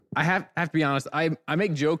I have to be honest. I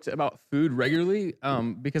make jokes about food regularly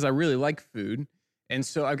because I really like food, and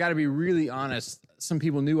so I've got to be really honest. Some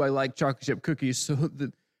people knew I like chocolate chip cookies, so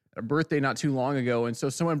a birthday not too long ago, and so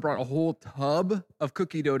someone brought a whole tub of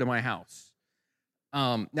cookie dough to my house.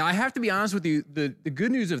 Now I have to be honest with you. The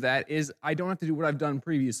good news of that is I don't have to do what I've done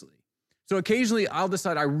previously. So occasionally I'll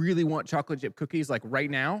decide I really want chocolate chip cookies like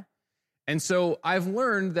right now, and so I've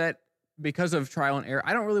learned that because of trial and error,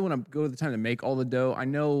 I don't really want to go to the time to make all the dough. I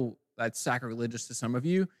know that's sacrilegious to some of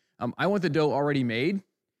you. I want the dough already made.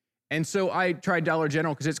 And so I tried Dollar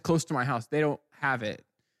General because it's close to my house. They don't have it.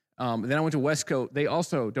 Then I went to Westcoat. They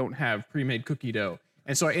also don't have pre-made cookie dough.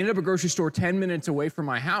 And so I ended up at a grocery store 10 minutes away from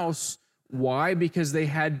my house. Why? Because they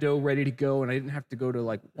had dough ready to go and I didn't have to go to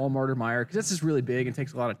like Walmart or Meijer because that's just really big and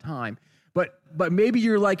takes a lot of time. But maybe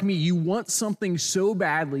you're like me. You want something so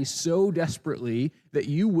badly, so desperately that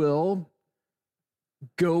you will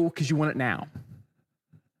go because you want it now.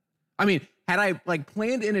 I mean, had I like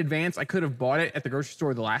planned in advance, I could have bought it at the grocery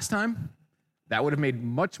store the last time. That would have made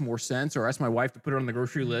much more sense, or asked my wife to put it on the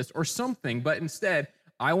grocery list or something. But instead,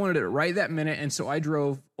 I wanted it right that minute. And so I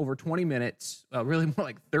drove over 20 minutes, really more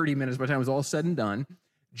like 30 minutes by the time it was all said and done,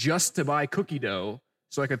 just to buy cookie dough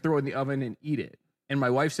so I could throw it in the oven and eat it. And my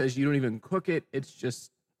wife says, you don't even cook it. It's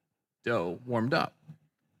just dough warmed up.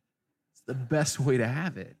 It's the best way to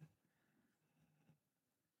have it.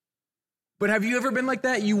 But have you ever been like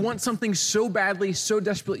that? You want something so badly, so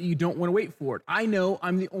desperately, you don't want to wait for it. I know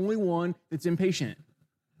I'm the only one that's impatient.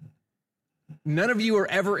 None of you are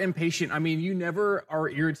ever impatient. I mean, you never are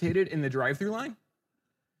irritated in the drive-through line.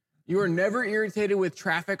 You are never irritated with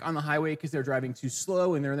traffic on the highway because they're driving too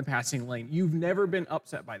slow and they're in the passing lane. You've never been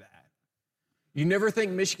upset by that. You never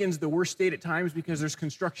think Michigan's the worst state at times because there's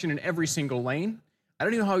construction in every single lane. I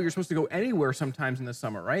don't even know how you're supposed to go anywhere sometimes in the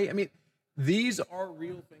summer, right? I mean, these are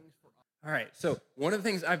real things for us. All right, so one of the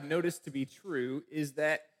things I've noticed to be true is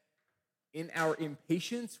that in our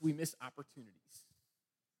impatience, we miss opportunities.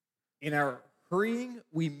 In our hurrying,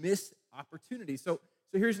 we miss opportunities. So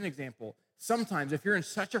here's an example. Sometimes if you're in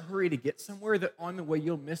such a hurry to get somewhere that on the way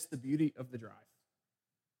you'll miss the beauty of the drive.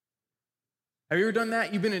 Have you ever done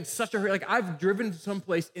that? You've been in such a hurry. Like I've driven to some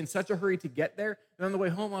place in such a hurry to get there, and on the way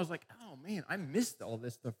home I was like, oh man, I missed all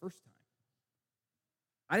this the first time.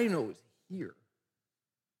 I didn't know it was here.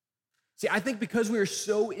 See, I think because we are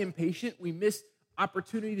so impatient, we miss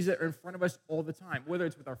opportunities that are in front of us all the time, whether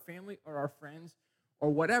it's with our family or our friends or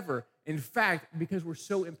whatever. In fact, because we're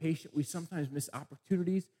so impatient, we sometimes miss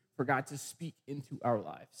opportunities for God to speak into our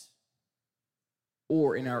lives.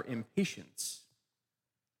 Or in our impatience,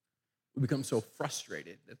 we become so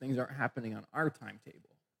frustrated that things aren't happening on our timetable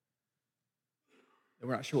that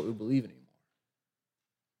we're not sure what we believe anymore.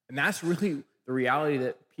 And that's really the reality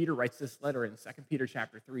that Peter writes this letter in 2 Peter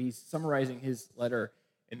chapter 3. He's summarizing his letter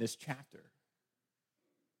in this chapter.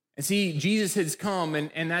 And see, Jesus has come,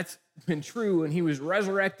 and that's been true, and he was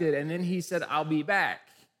resurrected, and then he said, I'll be back.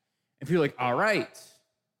 And people are like, all right,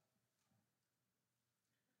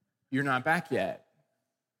 you're not back yet.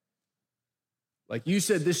 Like you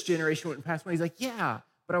said, this generation wouldn't pass away. He's like, yeah,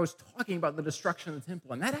 but I was talking about the destruction of the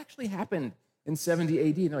temple, and that actually happened in 70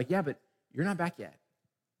 AD. And they're like, yeah, but you're not back yet.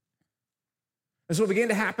 And so what began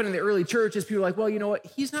to happen in the early church is people were like, well, you know what?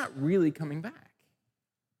 He's not really coming back.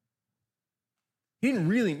 He didn't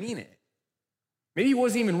really mean it. Maybe he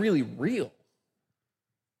wasn't even really real.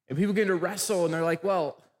 And people begin to wrestle, and they're like,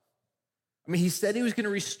 well, I mean, he said he was going to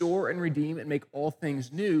restore and redeem and make all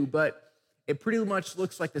things new, but it pretty much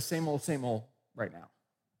looks like the same old right now.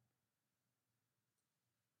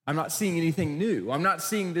 I'm not seeing anything new. I'm not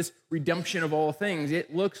seeing this redemption of all things.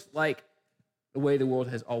 It looks like the way the world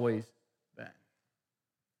has always been.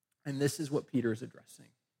 And this is what Peter is addressing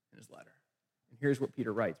in his letter. And here's what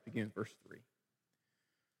Peter writes, beginning with verse 3.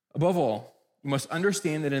 Above all, you must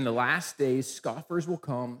understand that in the last days, scoffers will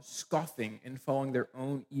come, scoffing and following their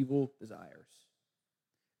own evil desires.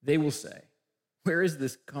 They will say, where is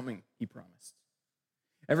this coming he promised?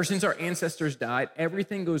 Ever since our ancestors died,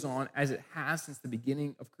 everything goes on as it has since the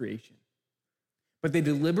beginning of creation. But they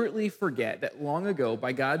deliberately forget that long ago,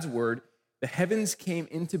 by God's word, the heavens came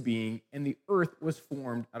into being and the earth was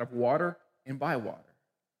formed out of water and by water.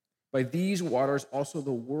 By these waters also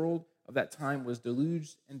the world of that time was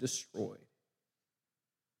deluged and destroyed.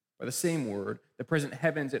 By the same word, the present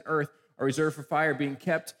heavens and earth are reserved for fire, being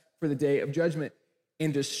kept for the day of judgment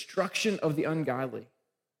and destruction of the ungodly.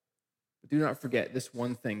 But do not forget this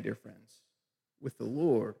one thing, dear friends. With the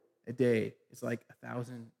Lord, a day is like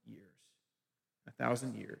 1,000 years.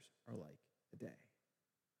 1,000 years are like a day.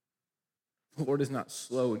 The Lord is not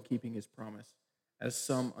slow in keeping his promise, as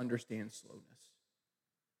some understand slowness.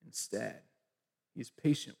 Instead, He is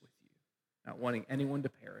patient with you, not wanting anyone to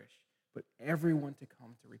perish, but everyone to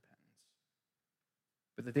come to repentance.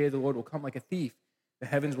 But the day of the Lord will come like a thief. The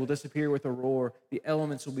heavens will disappear with a roar. The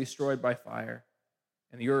elements will be destroyed by fire.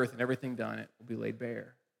 And the earth and everything done it will be laid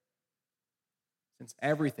bare. Since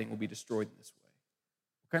everything will be destroyed in this way,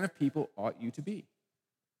 what kind of people ought you to be?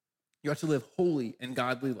 You ought to live holy and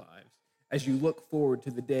godly lives as you look forward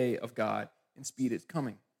to the day of God and speed its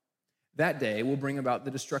coming. That day will bring about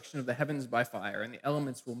the destruction of the heavens by fire, and the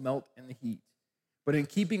elements will melt in the heat. But in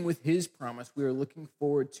keeping with his promise, we are looking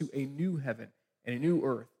forward to a new heaven and a new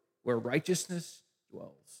earth where righteousness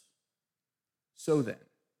dwells. So then,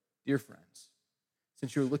 dear friends,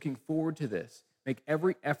 since you're looking forward to this, make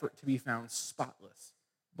every effort to be found spotless,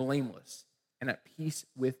 blameless, and at peace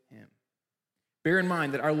with him. Bear in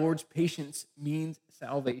mind that our Lord's patience means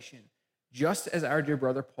salvation, just as our dear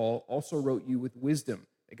brother Paul also wrote you with wisdom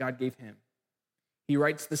that God gave him. He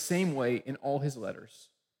writes the same way in all his letters,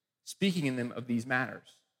 speaking in them of these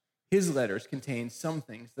matters. His letters contain some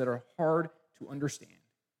things that are hard to understand,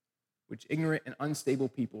 which ignorant and unstable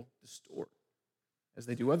people distort, as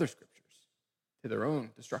they do other scriptures, to their own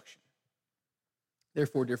destruction.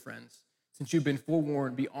 Therefore, dear friends, since you've been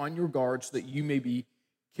forewarned, be on your guard so that you may be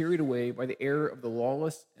carried away by the error of the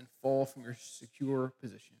lawless and fall from your secure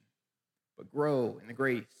position. But grow in the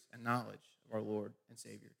grace and knowledge of our Lord and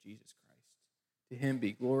Savior, Jesus Christ. To him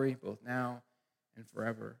be glory both now and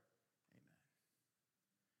forever.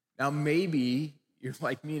 Amen. Now, maybe you're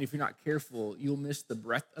like me, and if you're not careful, you'll miss the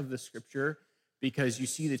breadth of the scripture because you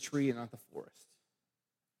see the tree and not the forest.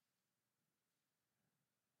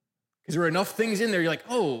 Because there are enough things in there, you're like,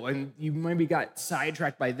 oh, and you maybe got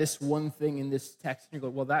sidetracked by this one thing in this text, and you go,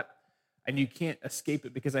 well, that, and you can't escape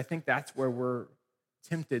it because I think that's where we're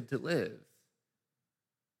tempted to live.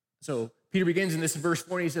 So Peter begins in this in verse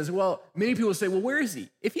 4, and he says, well, many people say, well, where is he?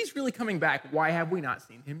 If he's really coming back, why have we not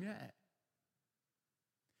seen him yet?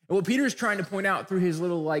 And what Peter's trying to point out through his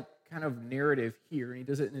little kind of narrative here, and he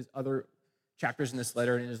does it in his other chapters in this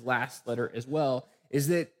letter and in his last letter as well, is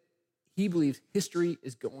that he believes history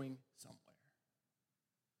is going somewhere.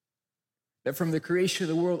 That from the creation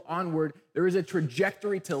of the world onward, there is a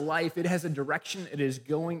trajectory to life. It has a direction. It is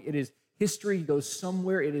going. It is history goes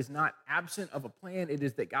somewhere. It is not absent of a plan. It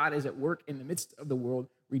is that God is at work in the midst of the world,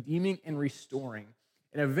 redeeming and restoring.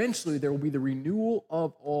 And eventually, there will be the renewal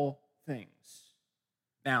of all things.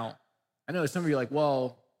 Now, I know some of you are like,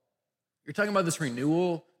 well, you're talking about this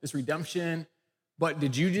renewal, this redemption, but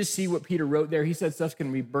did you just see what Peter wrote there? He said stuff's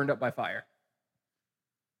going to be burned up by fire.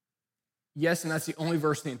 Yes, and that's the only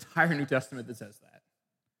verse in the entire New Testament that says that.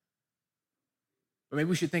 But maybe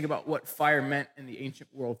we should think about what fire meant in the ancient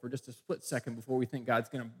world for just a split second before we think God's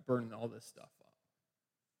going to burn all this stuff up.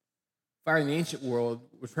 Fire in the ancient world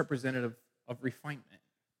was representative of refinement.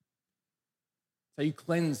 It's how you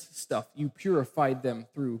cleanse stuff. You purified them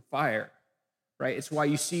through fire, right? It's why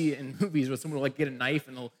you see in movies where someone will get a knife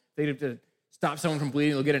and they have to stop someone from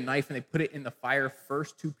bleeding. They'll get a knife and they put it in the fire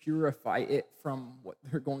first to purify it from what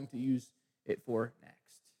they're going to use it for next.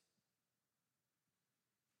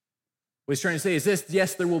 What he's trying to say is this: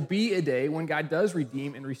 yes, there will be a day when God does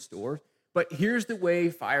redeem and restore, but here's the way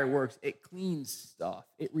fire works. It cleans stuff.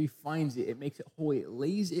 It refines it. It makes it holy. It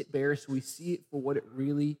lays it bare so we see it for what it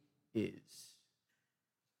really is.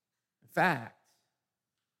 In fact,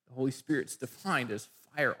 the Holy Spirit's defined as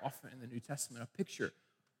fire often in the New Testament, a picture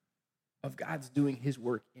of God's doing his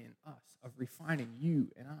work in us, of refining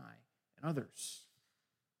you and I and others.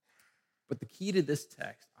 But the key to this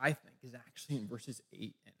text, I think, is actually in verses 8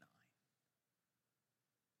 and 9.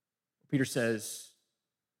 Peter says,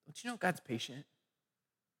 don't you know God's patient?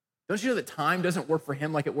 Don't you know that time doesn't work for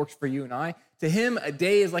him like it works for you and I? To him, a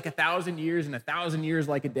day is like 1,000 years, and 1,000 years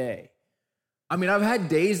like a day. I mean, I've had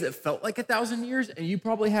days that felt like 1,000 years, and you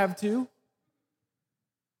probably have too.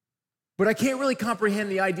 But I can't really comprehend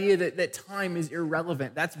the idea that time is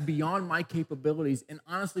irrelevant. That's beyond my capabilities, and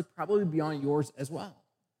honestly, probably beyond yours as well.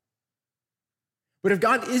 But if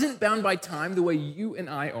God isn't bound by time the way you and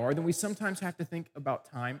I are, then we sometimes have to think about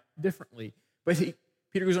time differently. But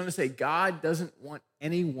Peter goes on to say, God doesn't want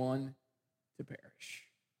anyone to perish.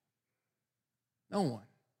 No one,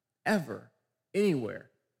 ever,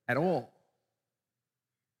 anywhere, at all.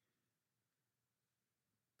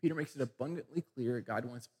 Peter makes it abundantly clear that God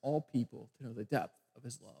wants all people to know the depth of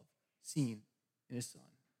his love, seen in his Son,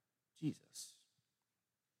 Jesus.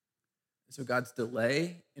 And so God's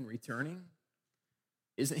delay in returning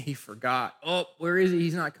isn't he forgot, oh, where is he?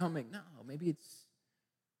 He's not coming. No, maybe it's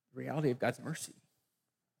the reality of God's mercy.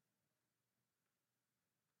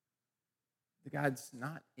 That God's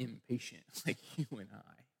not impatient like you and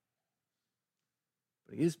I,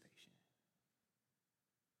 but he is patient.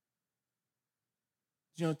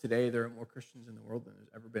 Did you know today there are more Christians in the world than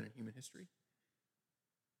there's ever been in human history?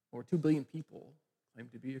 Over 2 billion people claim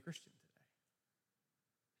to be a Christian today.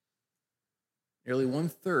 Nearly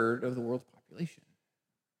 1/3 of the world's population.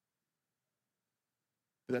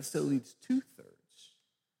 But that still leaves 2/3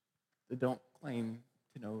 that don't claim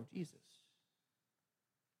to know Jesus.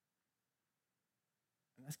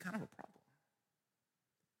 And that's kind of a problem.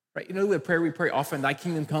 Right? You know the prayer we pray often, thy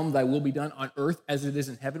kingdom come, thy will be done on earth as it is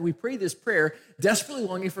in heaven. We pray this prayer desperately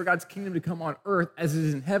longing for God's kingdom to come on earth as it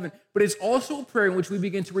is in heaven. But it's also a prayer in which we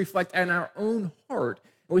begin to reflect on our own heart.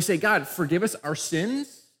 And we say, God, forgive us our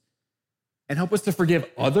sins and help us to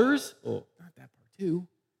forgive others. Oh, not that part too.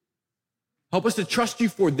 Help us to trust you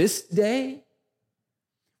for this day.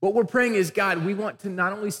 What we're praying is, God, we want to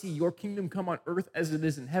not only see your kingdom come on earth as it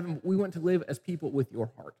is in heaven, but we want to live as people with your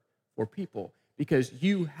heart for people, because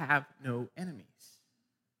you have no enemies.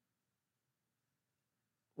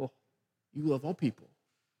 Well, you love all people.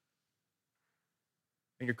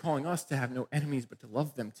 And you're calling us to have no enemies, but to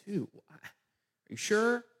love them too. Are you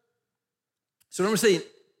sure? So what I'm going to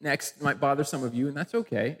say next might bother some of you, and that's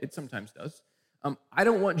okay. It sometimes does. I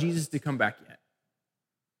don't want Jesus to come back yet.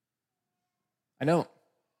 I don't.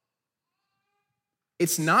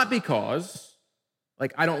 It's not because,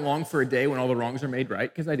 I don't long for a day when all the wrongs are made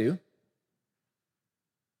right, because I do.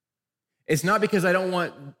 It's not because I don't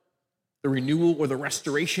want the renewal or the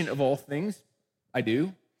restoration of all things. I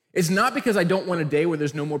do. It's not because I don't want a day where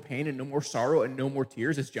there's no more pain and no more sorrow and no more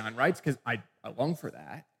tears, as John writes, because I long for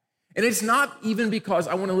that. And it's not even because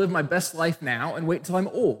I want to live my best life now and wait until I'm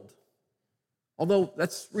old. Although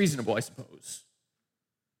that's reasonable, I suppose.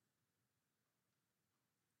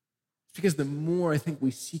 It's because the more I think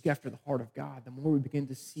we seek after the heart of God, the more we begin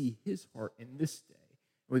to see his heart in this day.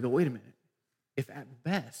 And we go, wait a minute. If at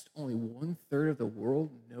best only 1/3 of the world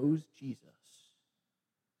knows Jesus,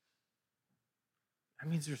 that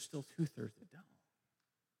means there's still 2/3 that don't.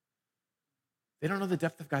 They don't know the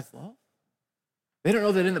depth of God's love. They don't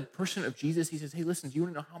know that in the person of Jesus, he says, hey, listen, do you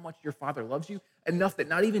want to know how much your Father loves you? Enough that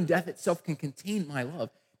not even death itself can contain my love.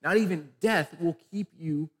 Not even death will keep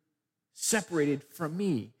you separated from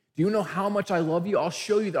me. Do you know how much I love you? I'll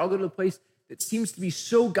show you that I'll go to a place that seems to be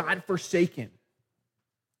so God-forsaken,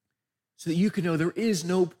 so that you can know there is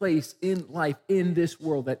no place in life in this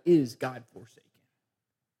world that is God-forsaken.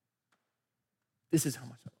 This is how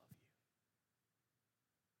much I love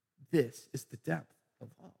you. This is the depth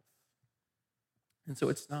of love. And so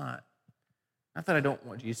it's not that I don't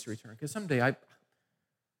want Jesus to return, because someday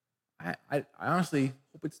I honestly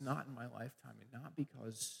hope it's not in my lifetime, and not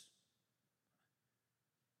because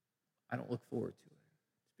I don't look forward to it.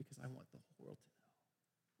 It's because I want the whole world to know,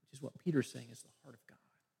 which is what Peter's saying is the heart of God.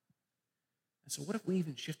 And so what if we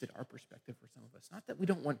even shifted our perspective for some of us? Not that we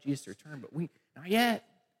don't want Jesus to return, but not yet.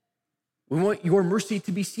 We want your mercy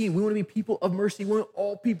to be seen. We want to be people of mercy. We want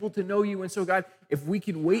all people to know you. And so, God, if we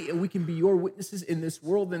can wait and we can be your witnesses in this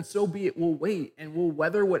world, then so be it. We'll wait and we'll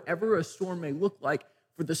weather whatever a storm may look like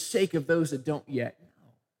for the sake of those that don't yet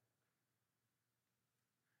know.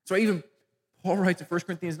 So even Paul writes in 1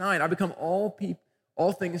 Corinthians 9, I become all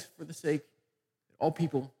things for the sake that all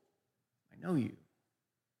people might know you.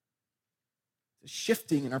 It's a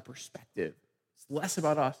shifting in our perspective. It's less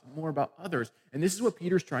about us and more about others. And this is what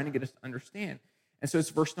Peter's trying to get us to understand. And so it's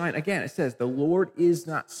verse 9. Again, it says, the Lord is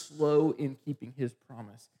not slow in keeping his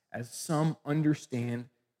promise, as some understand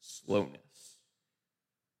slowness.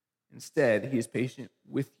 Instead, he is patient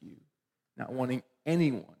with you, not wanting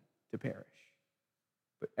anyone to perish,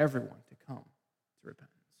 but everyone to come to repentance.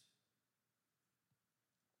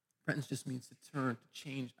 Repentance just means to turn, to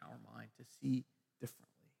change our mind, to see differently.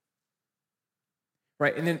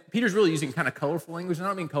 Right? And then Peter's really using kind of colorful language. And I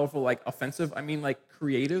don't mean colorful like offensive. I mean like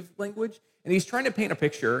creative language. And he's trying to paint a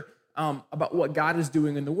picture about what God is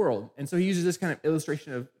doing in the world. And so he uses this kind of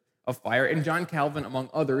illustration of fire. And John Calvin, among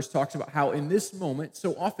others, talks about how in this moment,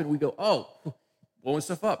 so often we go, oh, blowing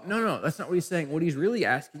stuff up. No, that's not what he's saying. What he's really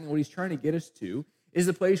asking, what he's trying to get us to, is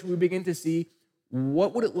the place where we begin to see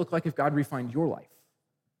what would it look like if God refined your life?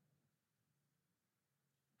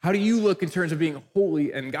 How do you look in terms of being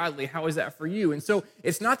holy and godly? How is that for you? And so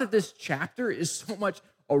it's not that this chapter is so much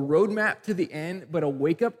a roadmap to the end, but a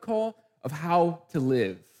wake-up call of how to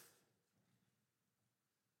live.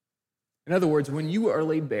 In other words, when you are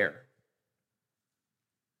laid bare,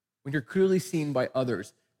 when you're clearly seen by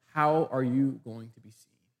others, how are you going to be seen?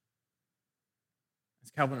 As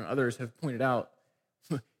Calvin and others have pointed out,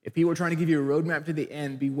 if people are trying to give you a roadmap to the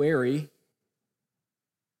end, be wary,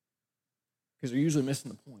 because they're usually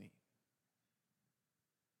missing the point.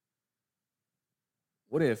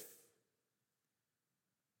 What if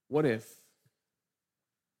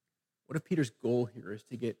What if Peter's goal here is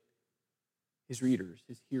to get his readers,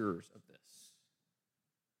 his hearers of this,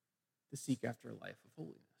 to seek after a life of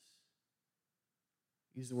holiness?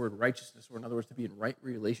 Use the word righteousness, or in other words, to be in right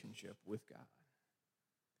relationship with God.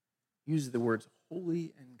 Use the words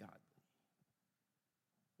holy and godly.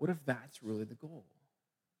 What if that's really the goal?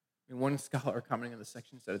 I mean, one scholar commenting on the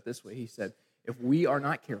section said it this way. He said, if we are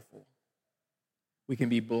not careful, we can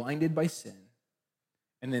be blinded by sin,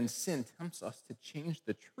 and then sin tempts us to change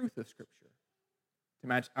the truth of Scripture to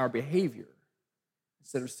match our behavior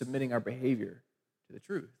instead of submitting our behavior to the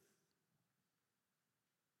truth.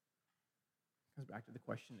 It comes back to the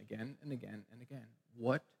question again and again and again.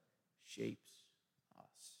 What shapes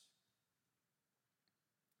us?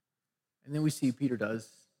 And then we see Peter does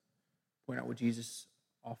point out what Jesus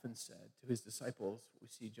often said to his disciples. We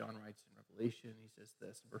see John writes in Revelation, he says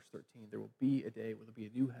this in verse 13, there will be a day where there will be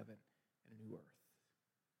a new heaven and a new earth.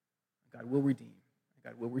 God will redeem, and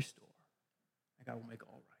God will restore, and God will make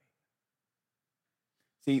all right.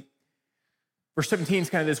 See, verse 17 is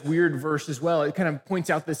kind of this weird verse as well. It kind of points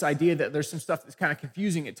out this idea that there's some stuff that's kind of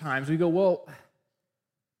confusing at times. We go, well,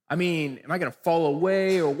 I mean, am I going to fall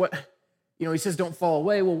away or what? You know, he says don't fall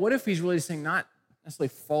away. Well, what if he's really saying not necessarily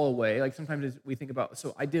fall away? Like sometimes we think about,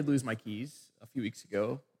 so I did lose my keys a few weeks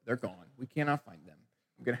ago. They're gone. We cannot find them.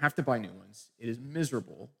 I'm going to have to buy new ones. It is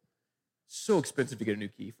miserable. So expensive to get a new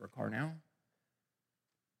key for a car now.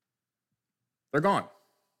 They're gone.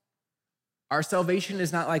 Our salvation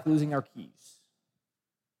is not like losing our keys.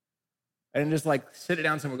 And just like sit it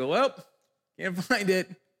down and someone go, well, can't find it.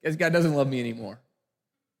 Guess God doesn't love me anymore.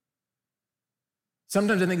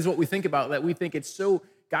 Sometimes I think it's what we think about, that we think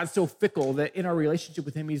God's so fickle that in our relationship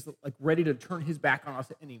with him, he's like ready to turn his back on us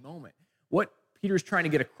at any moment. What Peter's trying to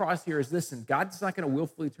get across here is this, and God's not going to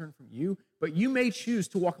willfully turn from you, but you may choose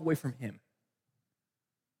to walk away from him.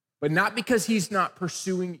 But not because he's not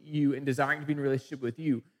pursuing you and desiring to be in a relationship with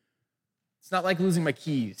you. It's not like losing my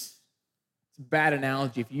keys. It's a bad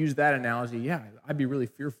analogy. If you use that analogy, yeah, I'd be really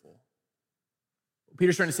fearful. What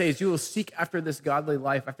Peter's trying to say is you will seek after this godly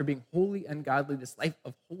life, after being holy and godly, this life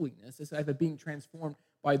of holiness, this life of being transformed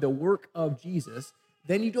by the work of Jesus,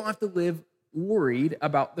 then you don't have to live worried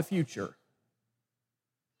about the future.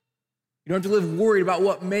 You don't have to live worried about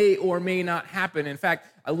what may or may not happen. In fact,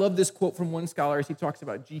 I love this quote from one scholar as he talks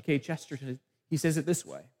about G.K. Chesterton. He says it this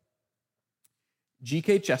way.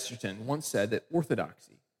 G.K. Chesterton once said that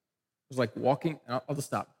orthodoxy was like walking, and I'll just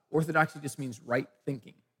stop. Orthodoxy just means right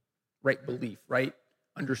thinking, right belief, right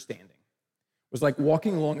understanding. It was like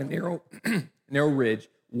walking along a narrow ridge.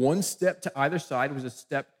 One step to either side was a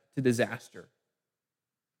step to disaster.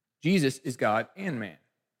 Jesus is God and man.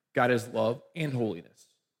 God is love and holiness.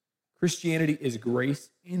 Christianity is grace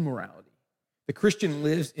and morality. The Christian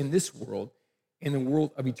lives in this world, in the world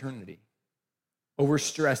of eternity.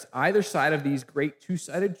 Overstress either side of these great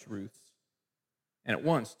two-sided truths, and at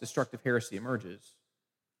once destructive heresy emerges.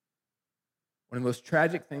 One of the most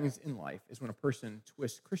tragic things in life is when a person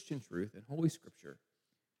twists Christian truth and Holy Scripture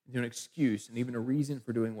into an excuse and even a reason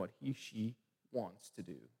for doing what she wants to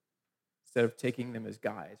do, instead of taking them as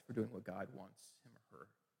guides for doing what God wants him or her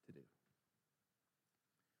to do.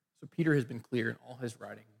 So Peter has been clear in all his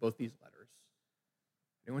writing, both these letters.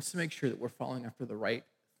 He wants to make sure that we're following after the right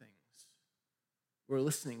things. We're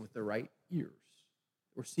listening with the right ears.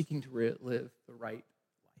 We're seeking to live the right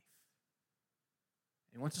life.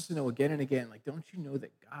 And he wants us to know again and again, like, don't you know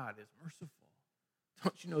that God is merciful?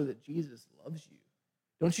 Don't you know that Jesus loves you?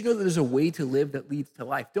 Don't you know that there's a way to live that leads to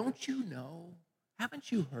life? Don't you know?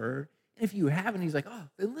 Haven't you heard? And if you haven't, he's like, oh,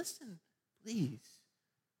 then listen, please.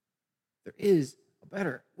 There is a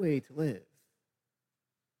better way to live.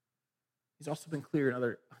 He's also been clear in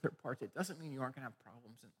other parts. It doesn't mean you aren't going to have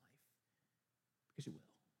problems in life, because you will.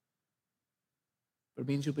 But it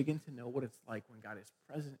means you'll begin to know what it's like when God is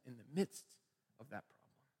present in the midst of that problem.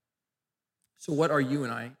 So what are you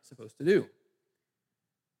and I supposed to do?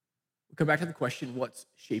 We'll come back to the question, what's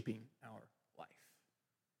shaping our life?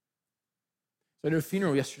 So I did a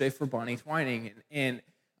funeral yesterday for Bonnie Twining, and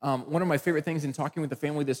one of my favorite things in talking with the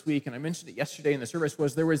family this week, and I mentioned it yesterday in the service,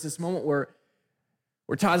 was there was this moment where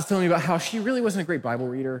Todd's telling me about how she really wasn't a great Bible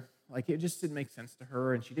reader. Like, it just didn't make sense to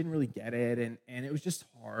her, and she didn't really get it, and it was just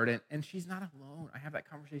hard, and she's not alone. I have that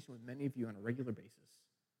conversation with many of you on a regular basis.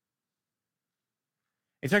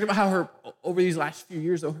 He talked about how over these last few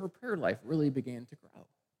years, though, her prayer life really began to grow.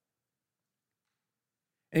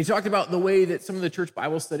 And he talked about the way that some of the church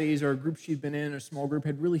Bible studies or groups she'd been in, or small group,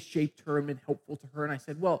 had really shaped her and been helpful to her. And I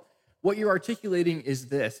said, well, what you're articulating is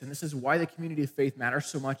this, and this is why the community of faith matters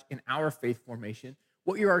so much in our faith formation.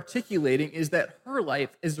 What you're articulating is that her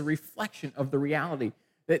life is a reflection of the reality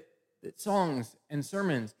that songs and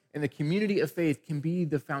sermons and the community of faith can be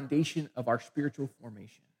the foundation of our spiritual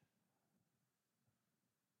formation.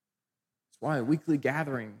 That's why a weekly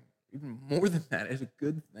gathering, even more than that, is a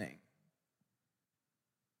good thing.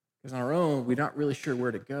 Because on our own, we're not really sure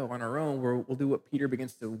where to go. On our own, we'll do what Peter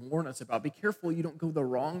begins to warn us about. Be careful you don't go the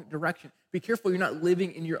wrong direction. Be careful you're not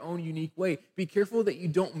living in your own unique way. Be careful that you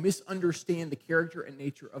don't misunderstand the character and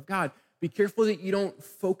nature of God. Be careful that you don't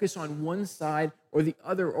focus on one side or the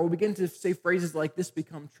other, or begin to say phrases like this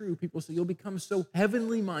become true. People say you'll become so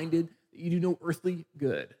heavenly minded that you do no earthly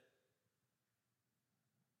good.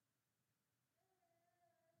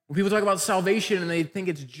 When people talk about salvation and they think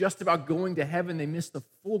it's just about going to heaven, they miss the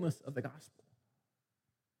fullness of the gospel.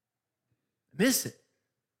 They miss it. It's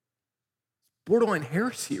borderline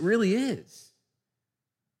heresy. It really is.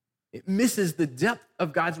 It misses the depth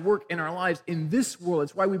of God's work in our lives in this world.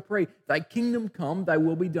 It's why we pray, thy kingdom come, thy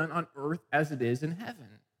will be done on earth as it is in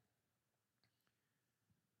heaven.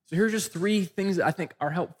 So here's just 3 things that I think are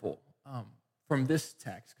helpful from this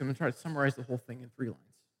text. I'm going to try to summarize the whole thing in 3 lines.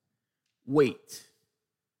 Wait.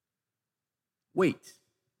 Wait.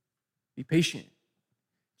 Be patient.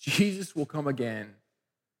 Jesus will come again.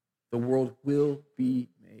 The world will be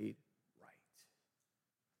made right.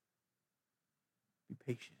 Be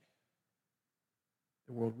patient.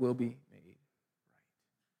 The world will be made right.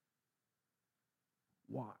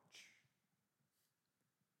 Watch.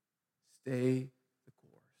 Stay the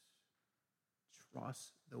course.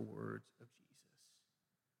 Trust the words of Jesus.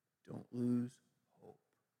 Don't lose hope.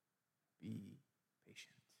 Be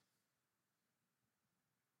patient.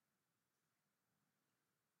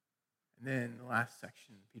 And then the last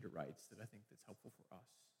section Peter writes that I think that's helpful for us.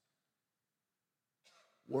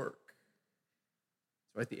 Work.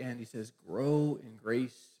 So at the end he says, grow in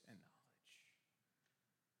grace and knowledge.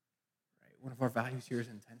 Right? One of our values here is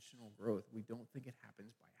intentional growth. We don't think it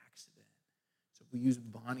happens by accident. So if we use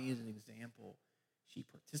Bonnie as an example, she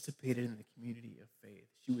participated in the community of faith.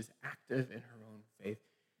 She was active in her own faith.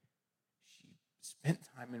 She spent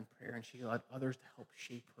time in prayer, and she allowed others to help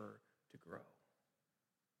shape her to grow.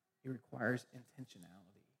 It requires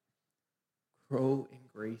intentionality. Grow in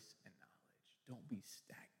grace and knowledge. Don't be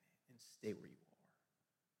stagnant and stay where you are.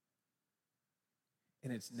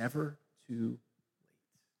 And it's never too late.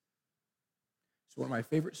 So one of my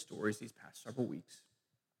favorite stories these past several weeks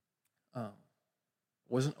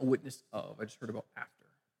wasn't a witness of, I just heard about after.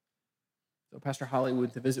 So Pastor Holly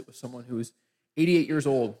went to visit with someone who was 88 years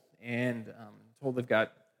old and told they've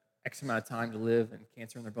got X amount of time to live and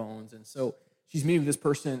cancer in their bones. And so she's meeting with this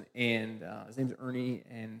person, and his name's Ernie,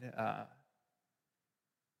 and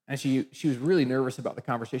she was really nervous about the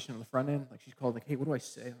conversation on the front end. Like, she's called, like, hey, what do I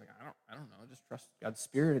say? I'm like, I don't know, just trust God's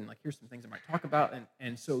Spirit, and like, here's some things I might talk about.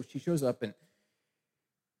 And so she shows up, and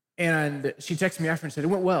she texted me after and said, it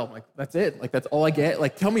went well. I'm like, that's it? Like, that's all I get?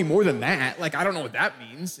 Like, tell me more than that. Like, I don't know what that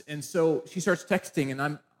means. And so she starts texting,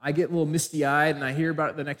 and I get a little misty-eyed, and I hear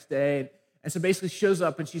about it the next day. And so basically she shows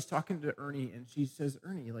up, and she's talking to Ernie, and she says,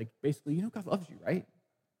 Ernie, like, basically, you know God loves you, right?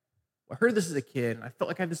 Well, I heard this as a kid, and I felt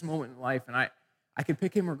like I had this moment in life, and I could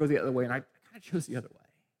pick him or go the other way, and I kind of chose the other way.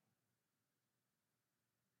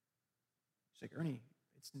 She's like, Ernie,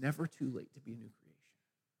 it's never too late to be a new creation.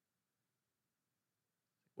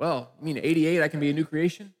 Well, you mean at 88 I can be a new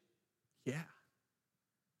creation? Yeah.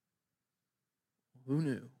 Well, who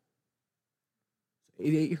knew? So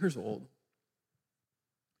 88 years old,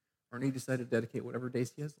 Ernie decided to dedicate whatever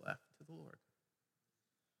days he has left to the Lord.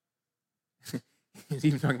 He was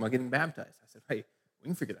even talking about getting baptized. I said, hey, we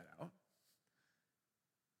can figure that out.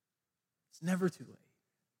 It's never too late,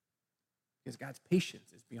 because God's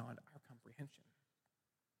patience is beyond our comprehension.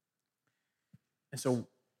 And so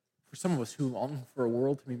for some of us who long for a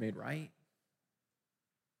world to be made right,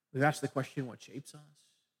 we've asked the question, what shapes us?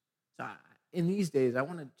 So in these days, I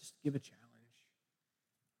want to just give a challenge.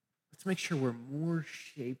 Let's make sure we're more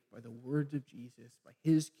shaped by the words of Jesus, by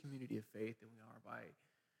his community of faith, than we are by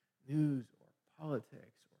news or politics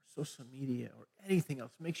or social media or anything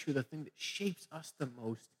else. Make sure the thing that shapes us the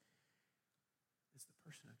most is the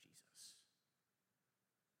person of Jesus.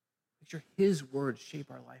 Make sure his words shape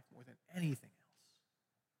our life more than anything else.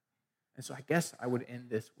 And so I guess I would end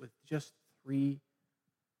this with just three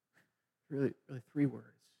words.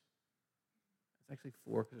 It's actually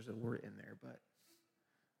 4 because there's a word in there, but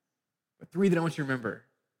 3 that I want you to remember.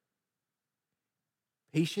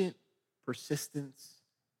 Patient persistence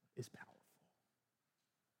is powerful.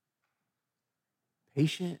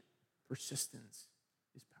 Patient persistence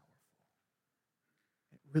is powerful.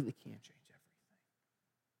 It really can change everything.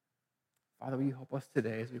 Father, will you help us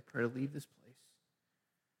today as we pray to leave this place?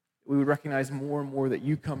 We would recognize more and more that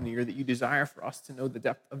you come near, that you desire for us to know the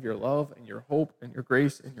depth of your love and your hope and your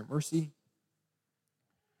grace and your mercy.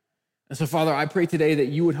 And so, Father, I pray today that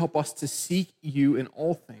you would help us to seek you in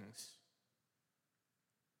all things.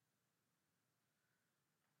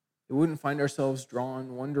 We wouldn't find ourselves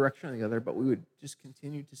drawn one direction or the other, but we would just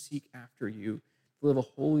continue to seek after you, to live a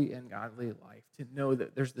holy and godly life, to know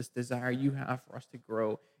that there's this desire you have for us to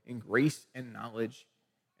grow in grace and knowledge,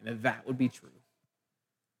 and that would be true.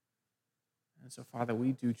 And so, Father,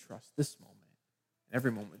 we do trust this moment and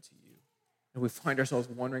every moment to you. And we find ourselves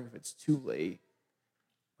wondering if it's too late.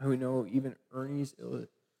 And we know even Ernie's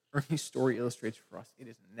story illustrates for us, it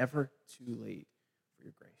is never too late for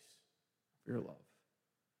your grace, for your love,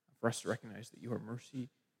 for us to recognize that your mercy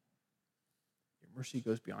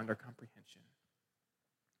goes beyond our comprehension.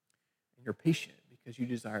 And you're patient because you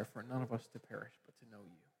desire for none of us to perish, but to know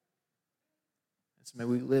you. And so may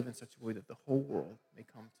we live in such a way that the whole world may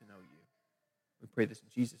come to know you. We pray this in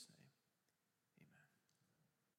Jesus' name.